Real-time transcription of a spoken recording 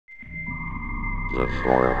The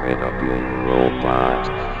formidable robot.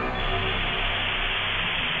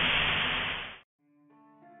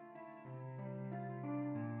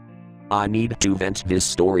 I need to vent this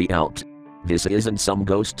story out. This isn't some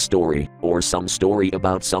ghost story, or some story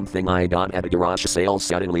about something I got at a garage sale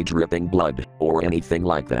suddenly dripping blood, or anything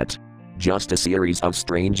like that. Just a series of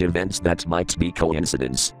strange events that might be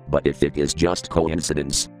coincidence, but if it is just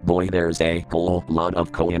coincidence, boy there's a whole lot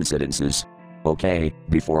of coincidences. Okay,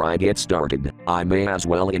 before I get started, I may as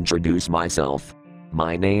well introduce myself.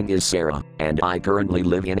 My name is Sarah, and I currently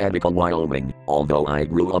live in Utica, Wyoming, although I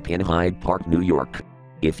grew up in Hyde Park, New York.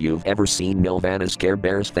 If you've ever seen Nelvana's Care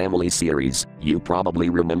Bears family series, you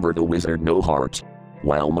probably remember the wizard No Heart.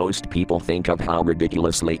 While most people think of how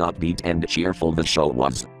ridiculously upbeat and cheerful the show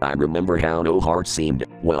was, I remember how No Heart seemed,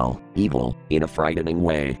 well, evil, in a frightening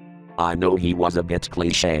way. I know he was a bit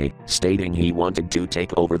cliché, stating he wanted to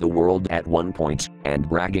take over the world at one point, and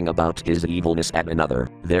bragging about his evilness at another.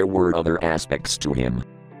 There were other aspects to him.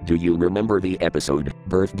 Do you remember the episode,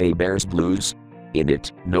 Birthday Bears Blues? In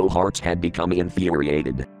it, No Heart had become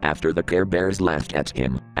infuriated after the Care Bears laughed at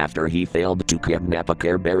him after he failed to kidnap a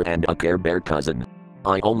Care Bear and a Care Bear cousin.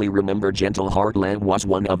 I only remember Gentle Heart Lamb was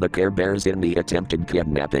one of the Care Bears in the attempted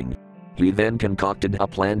kidnapping. He then concocted a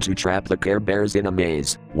plan to trap the Care Bears in a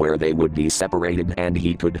maze, where they would be separated and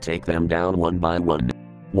he could take them down one by one.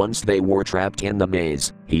 Once they were trapped in the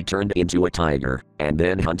maze, he turned into a tiger, and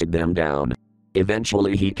then hunted them down.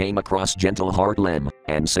 Eventually he came across Gentle Heart Lamb,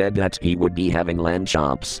 and said that he would be having lamb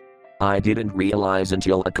chops. I didn't realize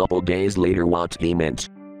until a couple days later what he meant.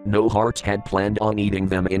 No Heart had planned on eating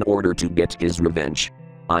them in order to get his revenge.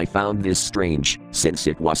 I found this strange, since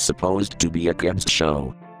it was supposed to be a kids'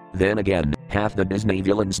 show. Then again, half the Disney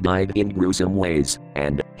villains died in gruesome ways,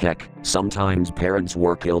 and, heck, sometimes parents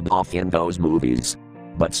were killed off in those movies.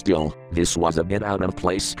 But still, this was a bit out of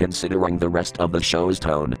place considering the rest of the show's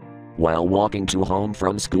tone. While walking to home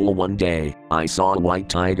from school one day, I saw a white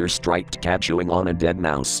tiger striped cat chewing on a dead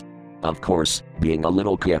mouse. Of course, being a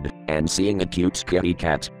little kid, and seeing a cute kitty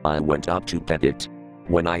cat, I went up to pet it.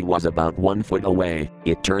 When I was about 1 foot away,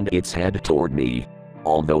 it turned its head toward me.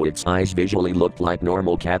 Although its eyes visually looked like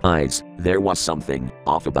normal cat eyes, there was something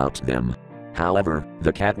off about them. However,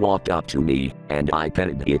 the cat walked up to me, and I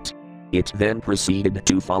petted it. It then proceeded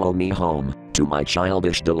to follow me home, to my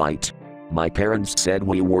childish delight. My parents said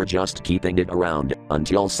we were just keeping it around,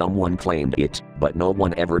 until someone claimed it, but no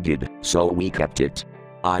one ever did, so we kept it.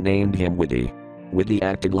 I named him Woody. Woody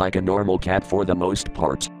acted like a normal cat for the most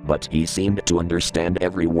part, but he seemed to understand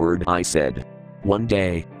every word I said. One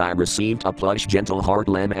day, I received a plush Gentle Heart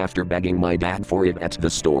Lamb after begging my dad for it at the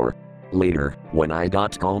store. Later, when I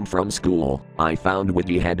got home from school, I found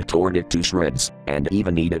Woody had torn it to shreds, and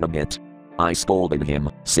even eaten a bit. I scolded him,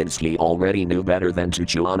 since he already knew better than to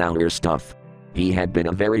chew on our stuff. He had been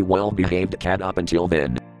a very well-behaved cat up until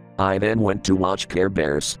then. I then went to watch Care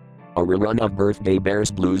Bears. A rerun of Birthday Bears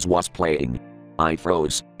Blues was playing. I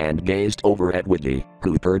froze, and gazed over at Woody,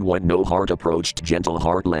 who purred when No Heart approached Gentle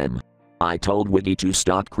Heart Lamb. I told Woody to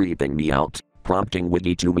stop creeping me out, prompting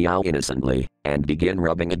Woody to meow innocently, and begin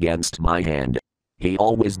rubbing against my hand. He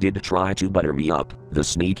always did try to butter me up, the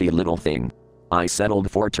sneaky little thing. I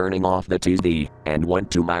settled for turning off the TV, and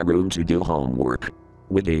went to my room to do homework.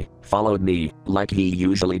 Woody followed me, like he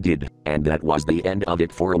usually did, and that was the end of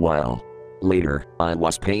it for a while. Later, I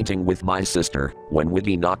was painting with my sister, when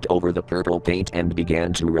Woody knocked over the purple paint and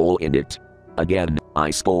began to roll in it. Again,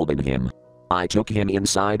 I scolded him. I took him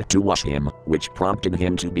inside to wash him, which prompted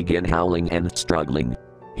him to begin howling and struggling.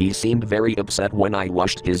 He seemed very upset when I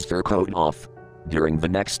washed his fur coat off. During the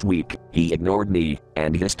next week, he ignored me,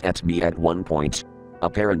 and hissed at me at one point.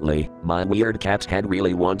 Apparently, my weird cat had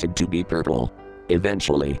really wanted to be purple.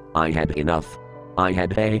 Eventually, I had enough. I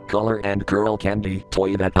had a color and curl candy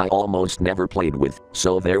toy that I almost never played with,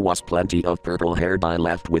 so there was plenty of purple hair dye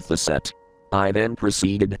left with the set. I then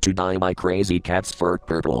proceeded to dye my crazy cat's fur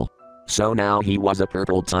purple. So now he was a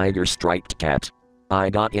purple tiger striped cat. I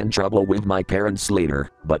got in trouble with my parents later,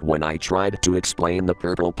 but when I tried to explain the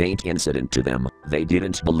purple paint incident to them, they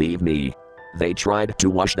didn't believe me. They tried to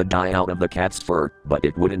wash the dye out of the cat's fur, but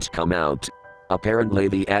it wouldn't come out. Apparently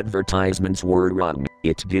the advertisements were wrong,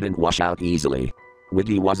 it didn't wash out easily.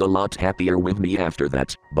 Woody was a lot happier with me after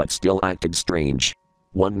that, but still acted strange.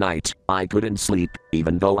 One night, I couldn't sleep,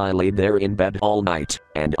 even though I laid there in bed all night,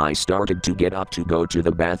 and I started to get up to go to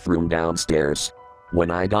the bathroom downstairs.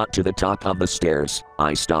 When I got to the top of the stairs,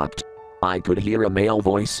 I stopped. I could hear a male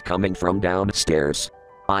voice coming from downstairs.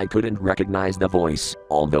 I couldn't recognize the voice,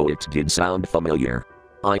 although it did sound familiar.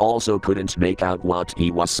 I also couldn't make out what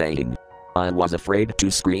he was saying. I was afraid to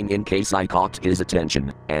scream in case I caught his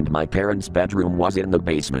attention, and my parents' bedroom was in the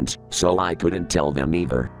basement, so I couldn't tell them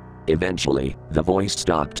either. Eventually, the voice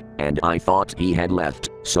stopped, and I thought he had left,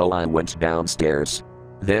 so I went downstairs.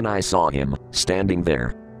 Then I saw him, standing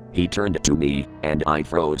there. He turned to me, and I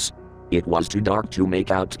froze. It was too dark to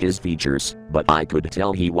make out his features, but I could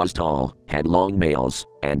tell he was tall, had long nails,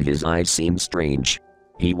 and his eyes seemed strange.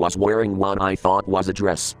 He was wearing what I thought was a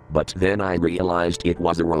dress, but then I realized it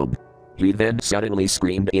was a robe. He then suddenly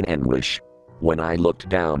screamed in anguish. When I looked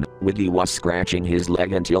down, Wiggy was scratching his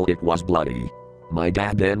leg until it was bloody. My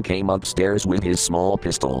dad then came upstairs with his small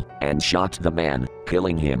pistol, and shot the man,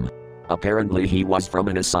 killing him. Apparently he was from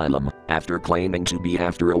an asylum, after claiming to be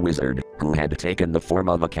after a wizard, who had taken the form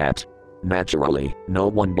of a cat. Naturally, no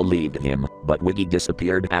one believed him, but Wiggy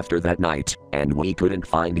disappeared after that night, and we couldn't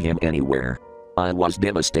find him anywhere. I was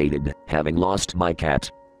devastated, having lost my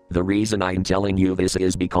cat. The reason I'm telling you this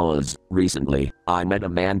is because, recently, I met a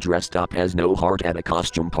man dressed up as No Heart at a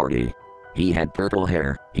costume party. He had purple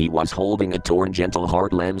hair, he was holding a torn Gentle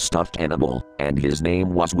Heartland stuffed animal, and his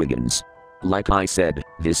name was Wiggins. Like I said,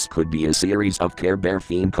 this could be a series of Care Bear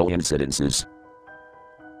theme coincidences.